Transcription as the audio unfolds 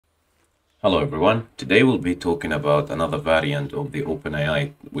Hello everyone. Today we'll be talking about another variant of the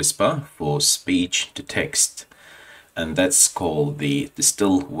OpenAI Whisper for speech to text, and that's called the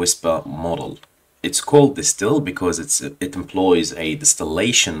Distil Whisper model. It's called Distil because it employs a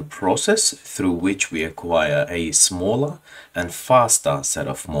distillation process through which we acquire a smaller and faster set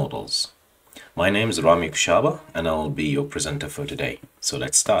of models. My name is Rami Kushaba and I will be your presenter for today. So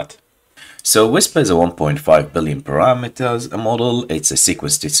let's start. So Whisper is a 1.5 billion parameters model. It's a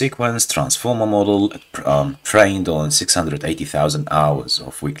sequence-to-sequence transformer model trained on 680,000 hours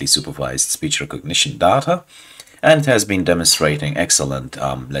of weekly supervised speech recognition data, and it has been demonstrating excellent,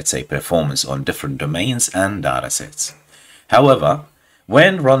 let's say, performance on different domains and datasets. However,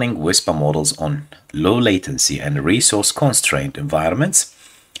 when running Whisper models on low latency and resource-constrained environments,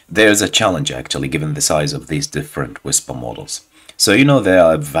 there's a challenge actually given the size of these different Whisper models. So, there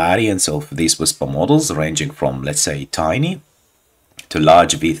are variants of these Whisper models ranging from, let's say, tiny to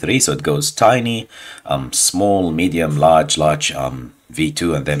large V3. So it goes tiny, small, medium, large,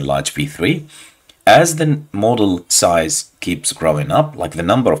 V2, and then large V3. As the model size keeps growing up, like the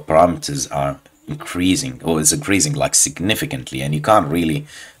number of parameters are increasing, or is increasing like significantly, and you can't really,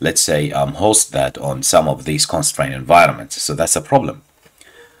 let's say, host that on some of these constrained environments. So that's a problem.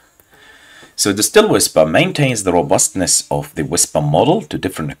 So Distil Whisper maintains the robustness of the Whisper model to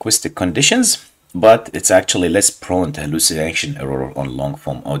different acoustic conditions, but it's actually less prone to hallucination error on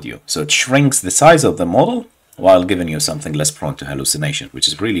long-form audio. So it shrinks the size of the model while giving you something less prone to hallucination, which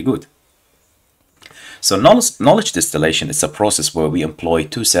is really good. So knowledge distillation is a process where we employ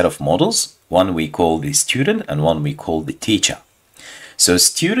two sets of models. One we call the student and one we call the teacher. So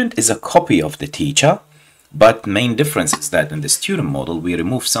student is a copy of the teacher, but main difference is that in the student model, we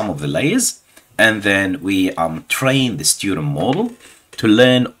remove some of the layers and then we train the student model to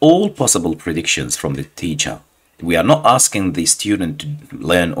learn all possible predictions from the teacher. We are not asking the student to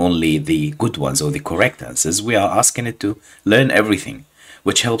learn only the good ones or the correct answers. We are asking it to learn everything,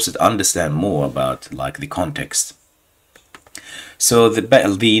 which helps it understand more about like the context. So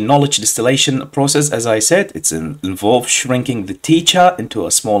the knowledge distillation process, as I said, it involves shrinking the teacher into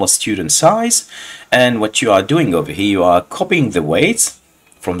a smaller student size. And what you are doing over here, you are copying the weights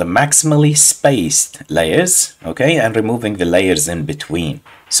from the maximally spaced layers, okay, and removing the layers in between.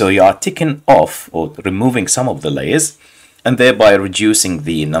 So you are ticking off or removing some of the layers and thereby reducing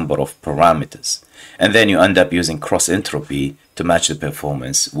the number of parameters. And then you end up using cross entropy to match the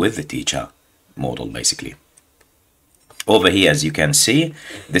performance with the teacher model, basically. Over here, as you can see,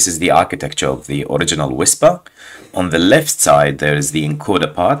 this is the architecture of the original Whisper. On the left side, there is the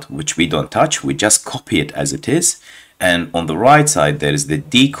encoder part, which we don't touch. We just copy it as it is. And on the right side, there is the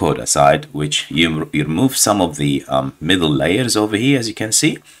decoder side, which you remove some of the middle layers over here, as you can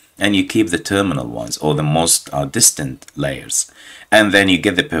see, and you keep the terminal ones or the most distant layers. And then you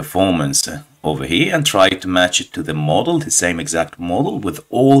get the performance over here and try to match it to the model, the same exact model with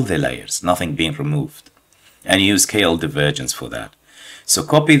all the layers, nothing being removed. And use KL divergence for that. So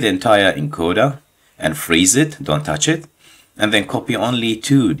copy the entire encoder and freeze it, don't touch it. And then copy only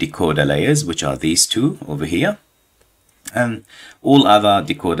two decoder layers, which are these two over here. And all other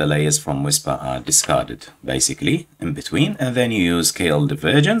decoder layers from Whisper are discarded, basically, in between. And then you use KL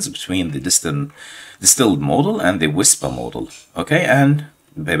divergence between the distilled model and the Whisper model. Okay, and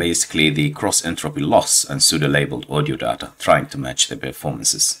basically the cross entropy loss and pseudo-labeled audio data, trying to match the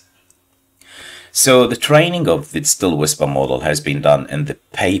performances. So the training of the Distil Whisper model has been done in the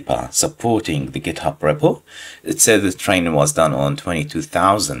paper supporting the GitHub repo. It said the training was done on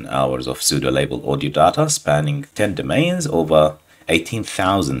 22,000 hours of pseudo-labeled audio data spanning 10 domains over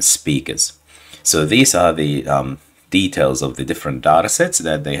 18,000 speakers. So these are the details of the different datasets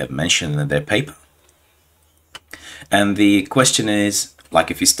that they have mentioned in their paper. And the question is, like,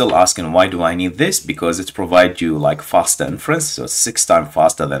 if you're still asking why do I need this, because it provides you like faster inference, so 6 times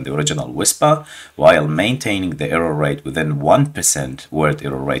faster than the original Whisper, while maintaining the error rate within 1% word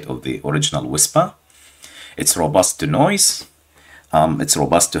error rate of the original Whisper. It's robust to noise, it's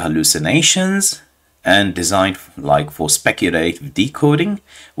robust to hallucinations, and designed like for speculative decoding,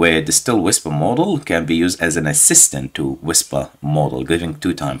 where the Distil Whisper model can be used as an assistant to Whisper model, giving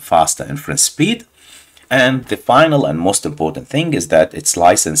 2 times faster inference speed. And the final and most important thing is that it's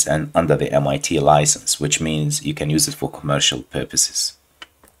licensed and under the MIT license, which means you can use it for commercial purposes.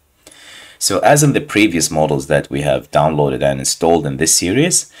 So as in the previous models that we have downloaded and installed in this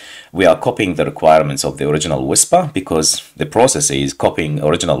series, we are copying the requirements of the original Whisper because the process is copying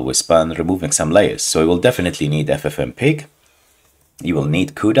original Whisper and removing some layers. So you will definitely need FFmpeg, you will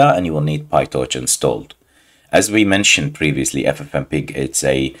need CUDA, and you will need PyTorch installed. As we mentioned previously, FFmpeg, it's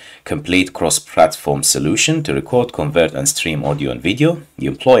a complete cross-platform solution to record, convert, and stream audio and video.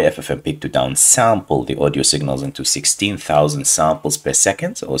 You employ FFmpeg to downsample the audio signals into 16,000 samples per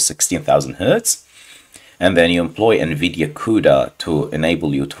second, or 16,000 hertz. And then you employ NVIDIA CUDA to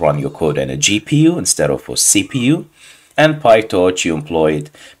enable you to run your code in a GPU instead of a CPU. And PyTorch you employ it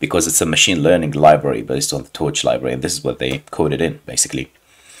because it's a machine learning library based on the Torch library, and this is what they coded in, basically.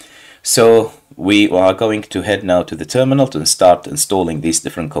 So we are going to head now to the terminal to start installing these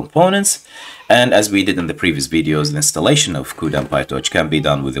different components. And as we did in the previous videos, the installation of CUDA and PyTorch can be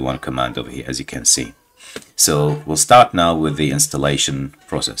done with the one command over here, as you can see. So we'll start now with the installation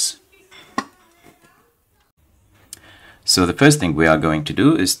process. So the first thing we are going to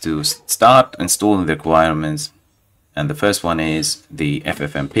do is to start installing the requirements. And the first one is the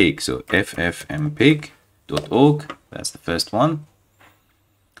FFmpeg. So ffmpeg.org, that's the first one.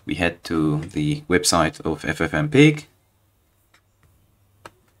 We head to the website of FFmpeg.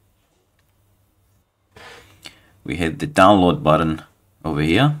 We hit the download button over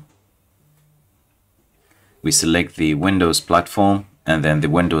here. We select the Windows platform and then the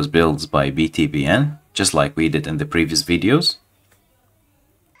Windows builds by BTBN, just like we did in the previous videos.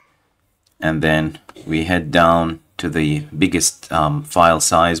 And then we head down to the biggest file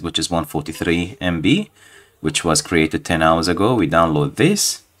size, which is 143 MB, which was created 10 hours ago. We download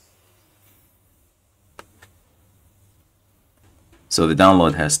this. So the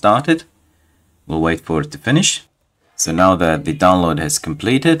download has started. We'll wait for it to finish. So now that the download has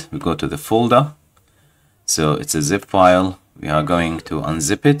completed, we go to the folder. So it's a zip file. We are going to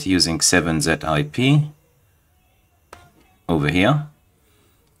unzip it using 7-zip over here.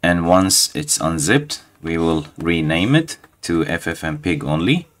 And once it's unzipped, we will rename it to FFmpeg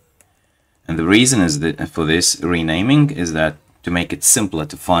only. And the reason is that for this renaming is that to make it simpler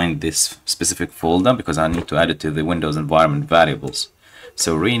to find this specific folder, because I need to add it to the Windows environment variables.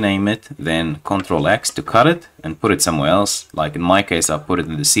 So rename it, then Ctrl X to cut it and put it somewhere else. Like in my case, I put it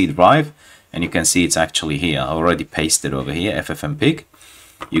in the C drive, and you can see it's actually here. I already pasted over here, FFmpeg.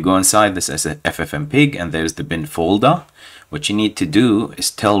 You go inside this as a FFmpeg, and there's the bin folder. What you need to do is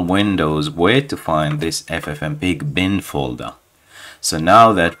tell Windows where to find this FFmpeg bin folder. So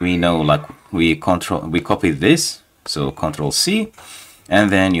now that we know, like we copy this, so Ctrl C,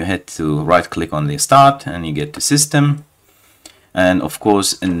 and then you head to right click on the start and you get to system. And of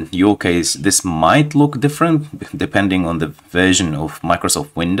course, in your case, this might look different depending on the version of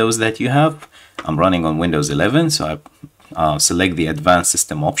Microsoft Windows that you have. I'm running on Windows 11, so I select the advanced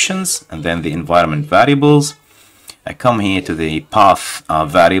system options and then the environment variables. I come here to the path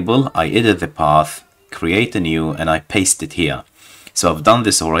variable, I edit the path, create a new, and I paste it here. So I've done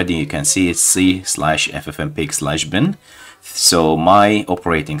this already. You can see it's c/ffmpeg/bin. So my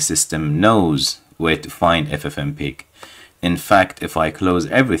operating system knows where to find FFmpeg. In fact, if I close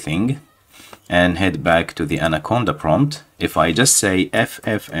everything and head back to the Anaconda prompt, if I just say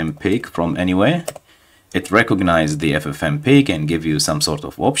FFmpeg from anywhere, it recognizes the FFmpeg and give you some sort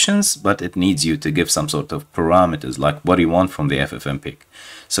of options, but it needs you to give some sort of parameters, like what do you want from the FFmpeg.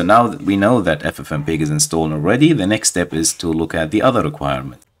 So now that we know that FFmpeg is installed already, the next step is to look at the other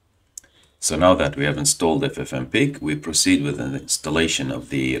requirement. So now that we have installed FFmpeg, we proceed with an installation of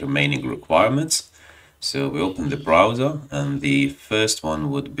the remaining requirements. So we open the browser, and the first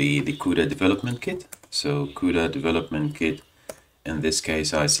one would be the CUDA development kit. So CUDA development kit, in this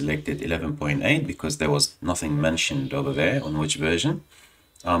case I selected 11.8 because there was nothing mentioned over there on which version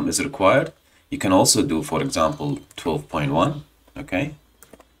is required. You can also do, for example, 12.1. okay,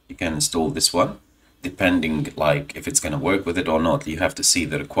 you can install this one depending like if it's going to work with it or not. You have to see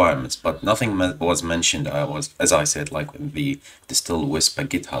the requirements, but nothing was mentioned. As I said, like in the Distil Whisper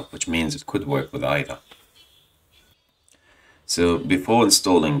GitHub, which means it could work with either. So before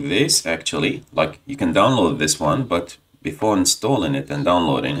installing this, actually, like you can download this one, but before installing it and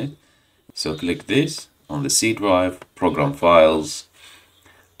downloading it, so click this on the C drive, program files,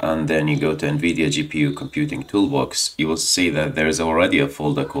 and then you go to NVIDIA GPU Computing Toolbox. You will see that there is already a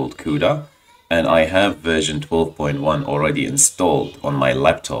folder called CUDA, and I have version 12.1 already installed on my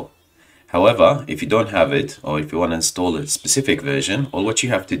laptop. However, if you don't have it, or if you want to install a specific version, all what you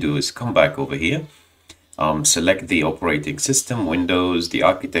have to do is come back over here, select the operating system, Windows, the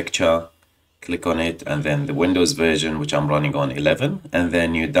architecture, click on it, and then the Windows version, which I'm running on 11, and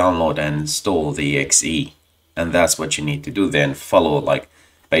then you download and install the exe. And that's what you need to do. Then follow, like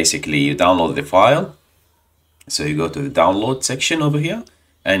basically you download the file. So you go to the download section over here,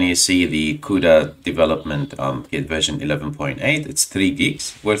 and you see the CUDA development kit version 11.8. It's 3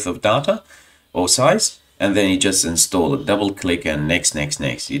 gigs worth of data or size, and then you just install it, double click, and next.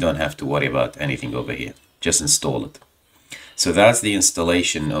 You don't have to worry about anything over here. just install it. So that's the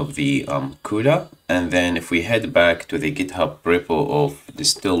installation of the CUDA. And then if we head back to the GitHub repo of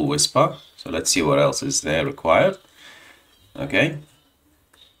Distil Whisper, so let's see what else is there required. Okay.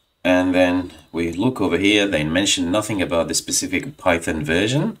 And then we look over here, they mention nothing about the specific Python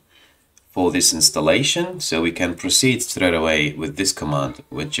version for this installation. So we can proceed straight away with this command,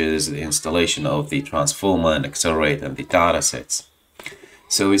 which is the installation of the transformer and accelerate and the data sets.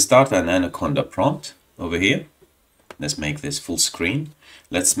 So we start an Anaconda prompt over here. Let's make this full screen.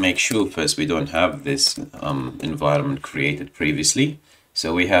 Let's make sure first we don't have this environment created previously.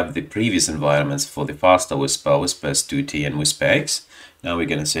 So we have the previous environments for the faster Whisper, Whisper S2T and Whisper X. Now we're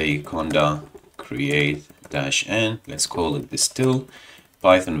going to say conda create -n. Let's call it Distil.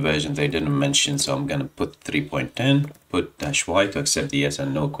 Python version they didn't mention, so I'm going to put 3.10, put -y to accept the yes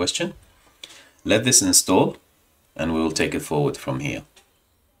and no question. Let this install and we will take it forward from here.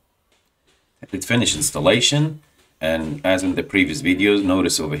 It finished installation. And as in the previous videos,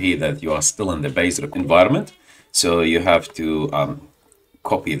 notice over here that you are still in the base environment. So you have to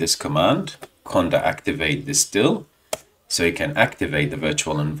copy this command, conda activate distil. So you can activate the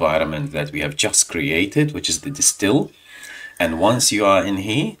virtual environment that we have just created, which is the distil. And once you are in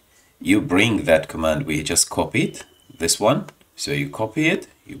here, you bring that command we just copied, this one. So you copy it,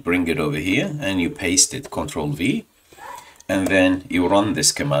 you bring it over here and you paste it, Control V. And then you run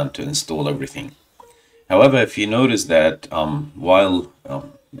this command to install everything. However, if you notice that while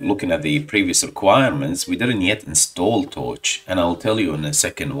looking at the previous requirements, we didn't yet install Torch, and I'll tell you in a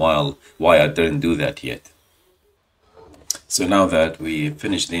second why I didn't do that yet. So now that we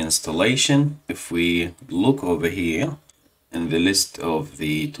finished the installation, if we look over here in the list of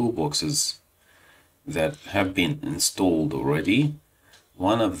the toolboxes that have been installed already,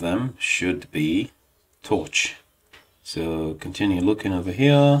 one of them should be Torch. So continue looking over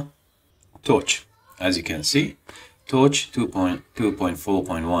here, Torch. As you can see, Torch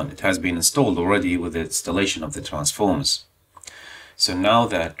 2.4.1, it has been installed already with the installation of the transformers. So now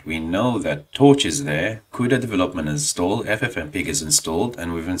that we know that Torch is there, CUDA development is installed, FFmpeg is installed,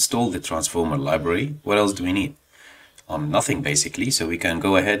 and we've installed the transformer library, what else do we need? Nothing basically, so we can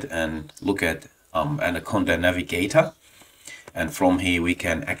go ahead and look at Anaconda Navigator. And from here we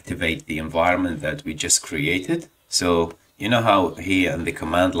can activate the environment that we just created. So you know how here in the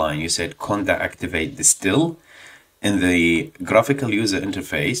command line you said conda activate distil? In the graphical user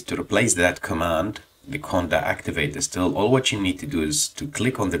interface, to replace that command, the conda activate distil, all what you need to do is to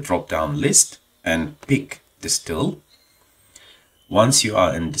click on the drop down list and pick distil. Once you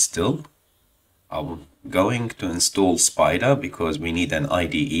are in distil, I'm going to install Spider because we need an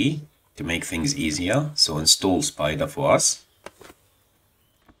IDE to make things easier. So install Spider for us.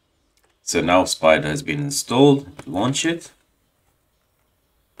 So now Spider has been installed, launch it.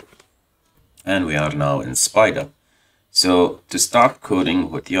 And we are now in Spider. So to start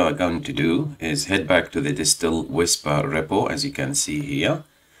coding, what you are going to do is head back to the Distil Whisper repo, as you can see here.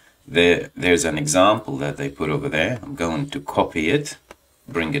 There's an example that they put over there. I'm going to copy it,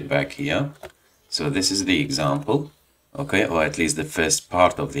 bring it back here. So this is the example, okay, or at least the first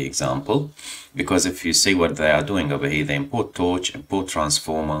part of the example. Because if you see what they are doing over here, they import Torch, import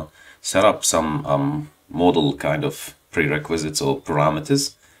Transformer, set up some model kind of prerequisites or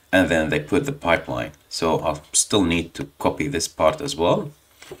parameters, and then they put the pipeline. So I'll still need to copy this part as well.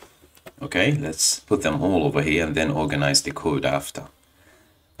 Okay, let's put them all over here and then organize the code after.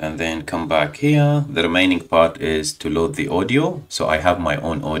 And then come back here. The remaining part is to load the audio. So I have my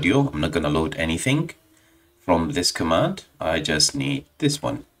own audio. I'm not going to load anything from this command. I just need this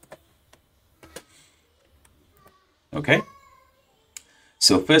one. Okay.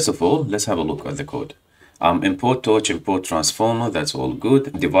 So first of all, let's have a look at the code. Import Torch, import Transformer, that's all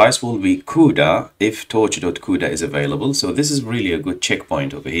good. Device will be CUDA if torch.cuda is available. So this is really a good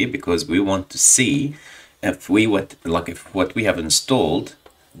checkpoint over here because we want to see if what we have installed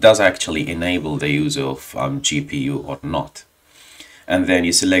does actually enable the use of GPU or not. And then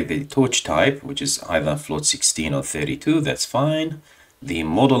you select the Torch type, which is either float 16 or 32, that's fine. The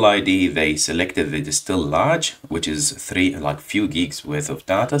model ID, they selected the Distil large, which is few gigs worth of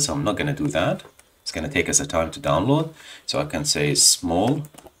data, so I'm not going to do that. It's going to take us a time to download. So I can say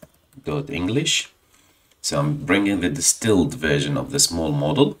small.english. So I'm bringing the distilled version of the small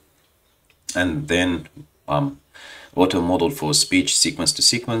model. And then auto model for speech sequence to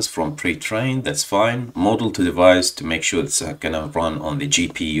sequence from pre-trained, that's fine. Model to device to make sure it's going to run on the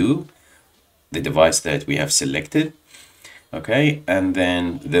GPU, the device that we have selected. Okay, and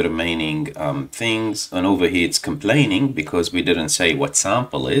then the remaining things, and over here it's complaining because we didn't say what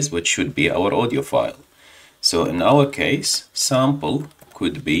sample is, which should be our audio file. So in our case, sample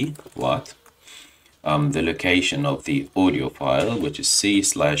could be what? the location of the audio file, which is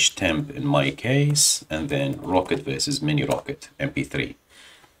c/temp in my case, and then rocket versus mini rocket mp3.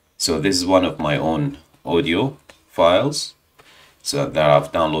 So this is one of my own audio files, so that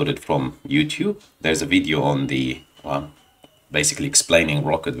I've downloaded from YouTube. There's a video on the basically explaining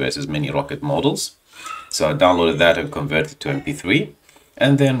rocket versus mini rocket models. So I downloaded that and converted to mp3,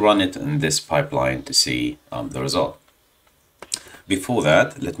 and then run it in this pipeline to see the result. Before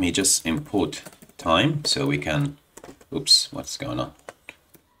that, let me just import time so we can, oops, what's going on?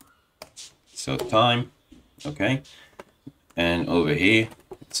 So time, okay, and over here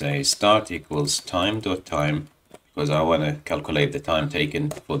say start equals time.time, because I want to calculate the time taken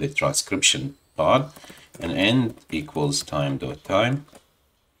for the transcription part, and end equals time.time.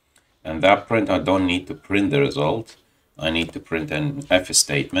 And that print, I don't need to print the result, I need to print an if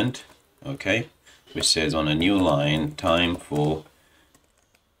statement, okay, which says on a new line, time for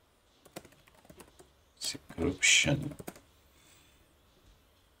transcription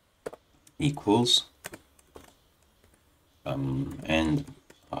equals and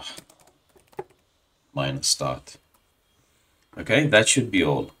minus start. Okay, that should be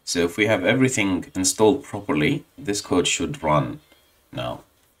all. So if we have everything installed properly, this code should run now.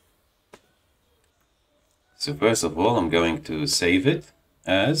 So first of all, I'm going to save it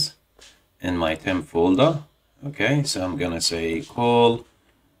as in my temp folder. Okay, so I'm gonna say call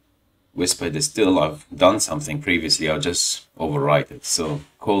Whisper Distil. I've done something previously, I'll just overwrite it. So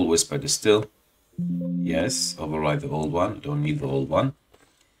call Whisper Distil. Yes, override the old one, don't need the old one.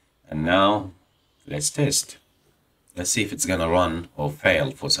 And now let's test. Let's see if it's gonna run or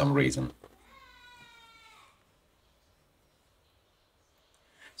fail for some reason.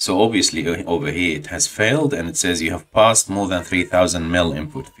 So obviously over here it has failed, and it says you have passed more than 3000 mil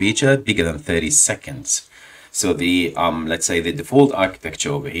input feature bigger than 30 seconds. So the let's say the default architecture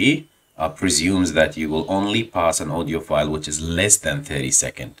over here presumes that you will only pass an audio file which is less than 30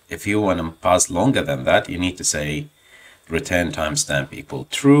 seconds. If you want to pass longer than that, you need to say return timestamp equal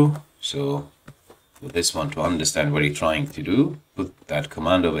true. So for this one, to understand what you're trying to do, put that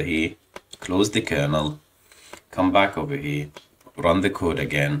command over here, close the kernel, come back over here, run the code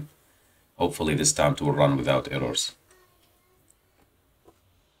again. Hopefully this time it will run without errors.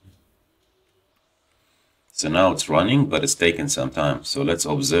 So now it's running, but it's taken some time. So let's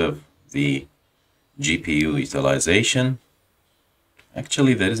observe the GPU utilization.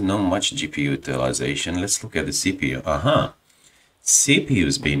 Actually, there is not much GPU utilization. Let's look at the CPU. CPU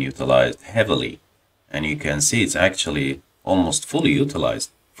is being utilized heavily, and you can see it's actually almost fully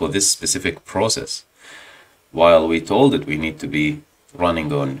utilized for this specific process, while we told it we need to be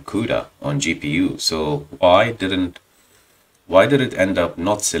running on CUDA on GPU. So why did it end up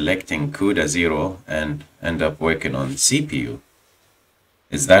not selecting CUDA 0 and end up working on CPU?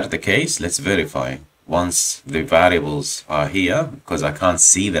 Is that the case? Let's verify once the variables are here, because I can't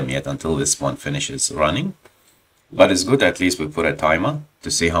see them yet until this one finishes running. But it's good, at least we put a timer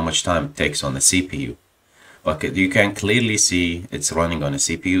to see how much time it takes on the CPU. Okay, you can clearly see it's running on a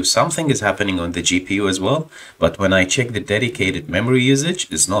CPU. Something is happening on the GPU as well, but when I check the dedicated memory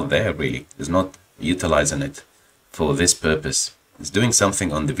usage, it's not there really. It's not utilizing it for this purpose. It's doing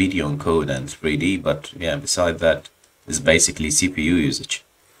something on the video encode and 3D, but yeah, beside that, it's basically CPU usage.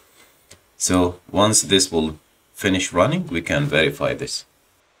 So once this will finish running, we can verify this.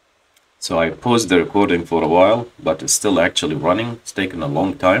 So I paused the recording for a while, but it's still actually running. It's taken a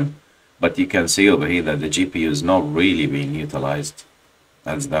long time, but you can see over here that the GPU is not really being utilized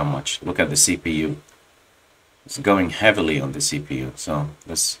as that much. Look at the CPU. It's going heavily on the CPU. So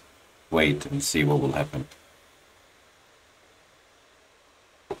let's wait and see what will happen.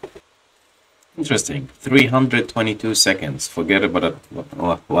 Interesting, 322 seconds. Forget about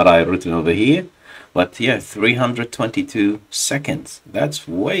what I written over here. But yeah, 322 seconds. That's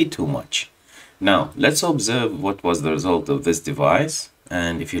way too much. Now, let's observe what was the result of this device.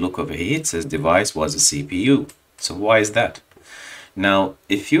 And if you look over here, it says device was a CPU. So why is that? Now,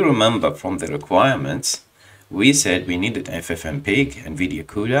 if you remember from the requirements, we said we needed FFmpeg, NVIDIA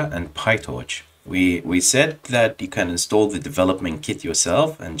CUDA, and PyTorch. We said that you can install the development kit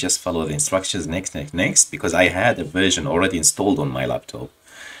yourself and just follow the instructions next, because I had a version already installed on my laptop.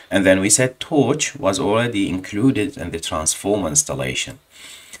 And then we said Torch was already included in the transformer installation.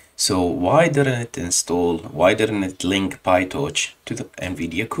 So why didn't it link PyTorch to the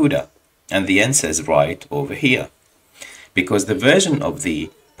NVIDIA CUDA? And the answer is right over here. Because the version of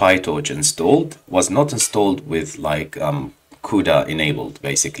the PyTorch installed was not installed with like CUDA enabled,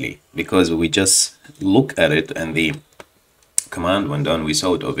 basically, because we just look at it and the command window and we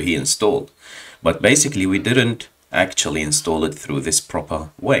saw it over here installed, but basically we didn't actually install it through this proper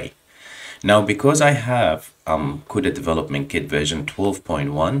way. Now, because I have CUDA Development Kit version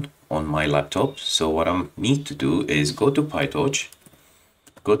 12.1 on my laptop, so what I need to do is go to PyTorch,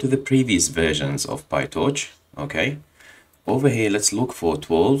 go to the previous versions of PyTorch, okay? Over here, let's look for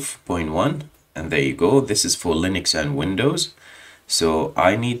 12.1, and there you go. This is for Linux and Windows. So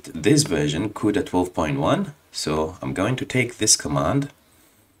I need this version, CUDA 12.1. So I'm going to take this command,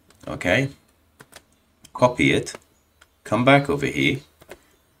 okay? Copy it, come back over here,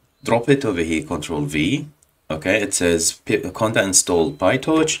 drop it over here, Control V. Okay, it says conda install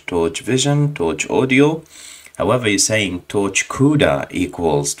PyTorch, Torch Vision, Torch Audio. However, you're saying Torch CUDA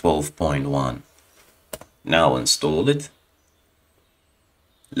equals 12.1. Now install it.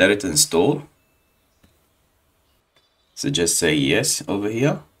 Let it install. So just say yes over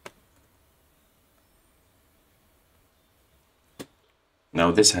here.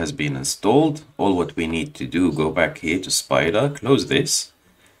 Now this has been installed. All what we need to do, go back here to Spider, close this.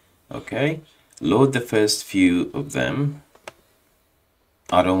 Okay, load the first few of them.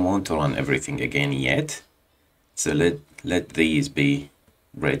 I don't want to run everything again yet. So let these be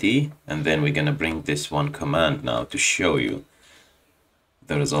ready. And then we're gonna bring this one command now to show you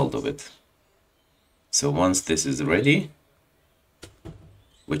the result of it. So once this is ready,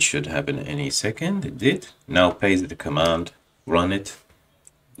 which should happen any second, it did. Now paste the command, run it.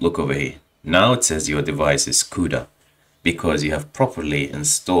 Look over here. Now it says your device is CUDA because you have properly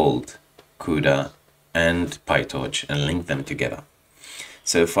installed CUDA and PyTorch and linked them together.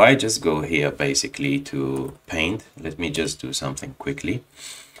 So if I just go here basically to Paint, let me just do something quickly.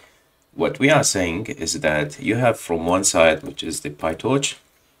 What we are saying is that you have from one side, which is the PyTorch,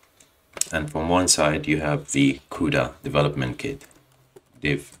 and from one side you have the CUDA development kit,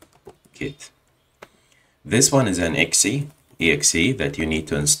 dev kit. This one is an exe that you need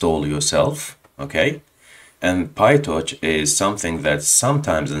to install yourself, okay? And PyTorch is something that's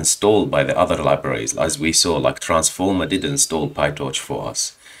sometimes installed by the other libraries, as we saw, like Transformer did install PyTorch for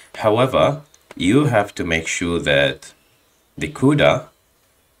us. However, you have to make sure that the CUDA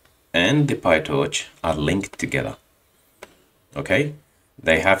and the PyTorch are linked together, okay?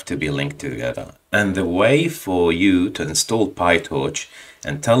 They have to be linked together. And the way for you to install PyTorch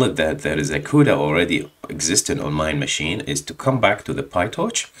and tell it that there is a CUDA already existing on my machine is to come back to the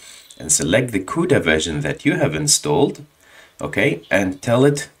PyTorch and select the CUDA version that you have installed, okay, and tell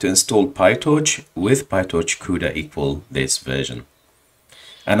it to install PyTorch with PyTorch CUDA equal this version.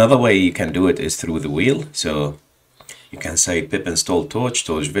 Another way you can do it is through the wheel. So you can say pip install Torch,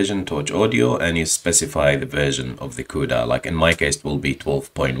 Torch Vision, Torch Audio, and you specify the version of the CUDA. Like in my case, it will be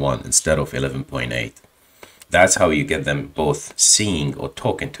 12.1 instead of 11.8. That's how you get them both seeing or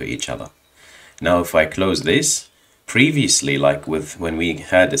talking to each other. Now, if I close this, previously, like when we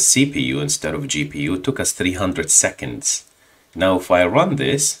had a CPU instead of GPU, it took us 300 seconds. Now, if I run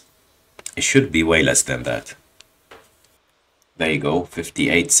this, it should be way less than that. There you go,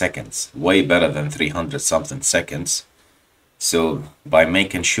 58 seconds. Way better than 300 something seconds. So by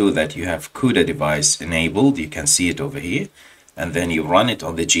making sure that you have CUDA device enabled, you can see it over here, and then you run it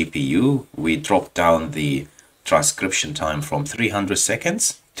on the GPU, we drop down the transcription time from 300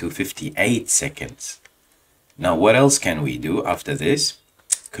 seconds to 58 seconds. Now, what else can we do after this?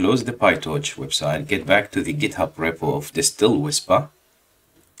 Close the PyTorch website, get back to the GitHub repo of Distil Whisper,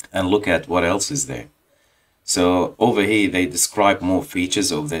 and look at what else is there. So over here, they describe more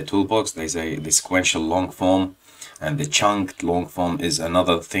features of their toolbox. They say the sequential long form, and the chunked long form is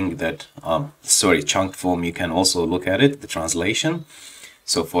another thing that, chunked form, you can also look at it, the translation.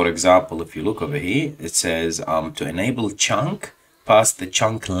 So for example, if you look over here, it says to enable chunk, pass the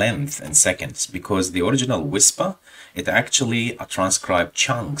chunk length in seconds, because the original Whisper, it actually transcribed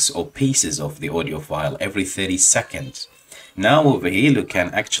chunks or pieces of the audio file every 30 seconds. Now over here, you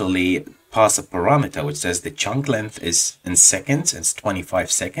can actually pass a parameter which says the chunk length is in seconds, it's 25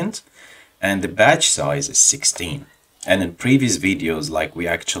 seconds. And the batch size is 16. And in previous videos, like we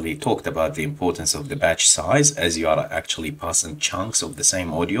actually talked about the importance of the batch size, as you are actually passing chunks of the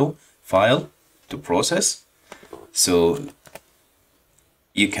same audio file to process. So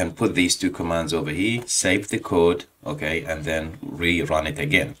you can put these two commands over here, save the code, okay, and then rerun it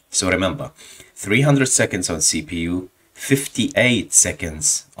again. So remember, 300 seconds on CPU, 58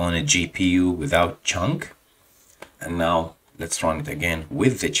 seconds on a GPU without chunk. And now let's run it again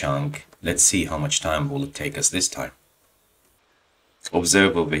with the chunk. Let's see how much time will it take us this time.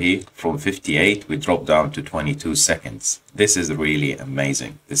 Observe over here, from 58 we drop down to 22 seconds. This is really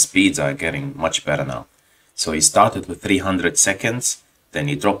amazing. The speeds are getting much better now. So you started with 300 seconds, then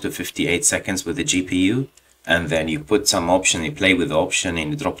you drop to 58 seconds with the GPU, and then you put some option, you play with the option,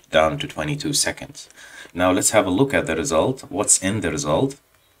 and you drop it down to 22 seconds. Now let's have a look at the result. What's in the result?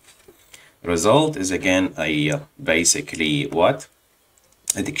 Result is again a basically what?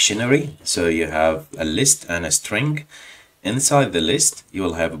 A dictionary. So you have a list and a string. Inside the list, you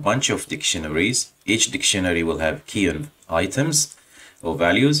will have a bunch of dictionaries. Each dictionary will have key items or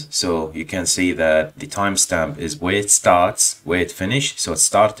values. So you can see that the timestamp is where it starts, where it finished. So it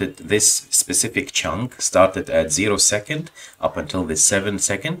started, this specific chunk started at 0 second up until the 7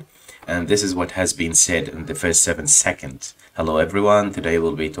 second. And this is what has been said in the first 7 seconds. Hello everyone, today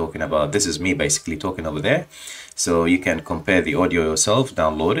we'll be talking about, this is me basically talking over there. So you can compare the audio yourself,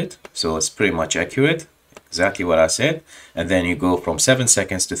 download it. So it's pretty much accurate, exactly what I said. And then you go from 7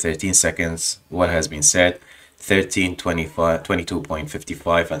 seconds to 13 seconds, what has been said, 13, 25,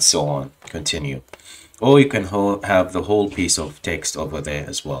 22.55 and so on, continue. Or you can have the whole piece of text over there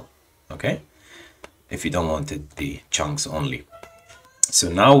as well, okay? If you don't want it, the chunks only. So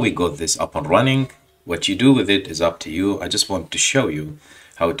now we got this up and running. What you do with it is up to you. I just want to show you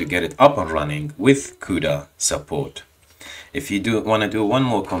how to get it up and running with CUDA support. If you want to do one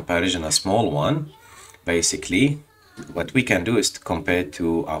more comparison, a small one, basically what we can do is to compare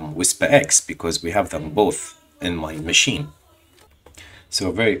to Whisper X, because we have them both in my machine. So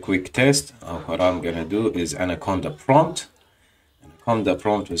a very quick test of what I'm going to do is Anaconda prompt. Anaconda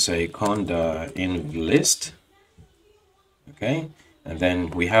prompt will say conda inv list. Okay. And then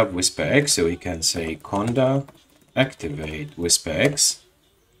we have Whisper X, so we can say conda activate Whisper X.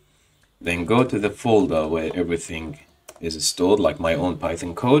 Then go to the folder where everything is stored, like my own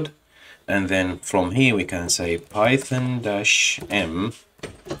Python code. And then from here we can say python-m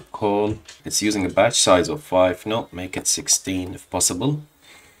call. It's using a batch size of 5. No, make it 16 if possible.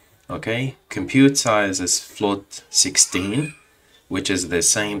 Okay, compute size is float 16, which is the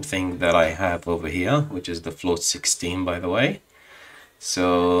same thing that I have over here, which is the float 16, by the way.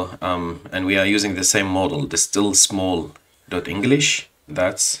 So, and we are using the same model, Distil small.english.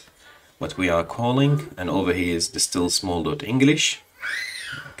 That's what we are calling. And over here is Distil small.english.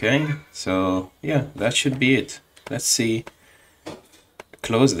 Okay, so yeah, that should be it. Let's see,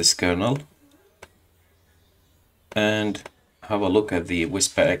 close this kernel and have a look at the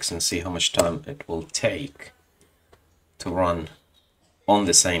Whisper X and see how much time it will take to run on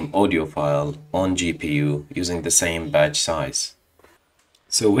the same audio file on GPU using the same batch size.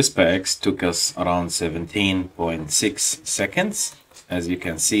 So Whisper X took us around 17.6 seconds, as you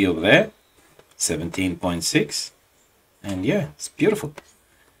can see over there, 17.6, and yeah, it's beautiful.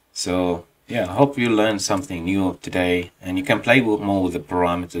 So yeah, I hope you learned something new today, and you can play more with the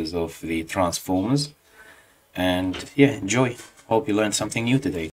parameters of the transformers, and yeah, enjoy. Hope you learned something new today.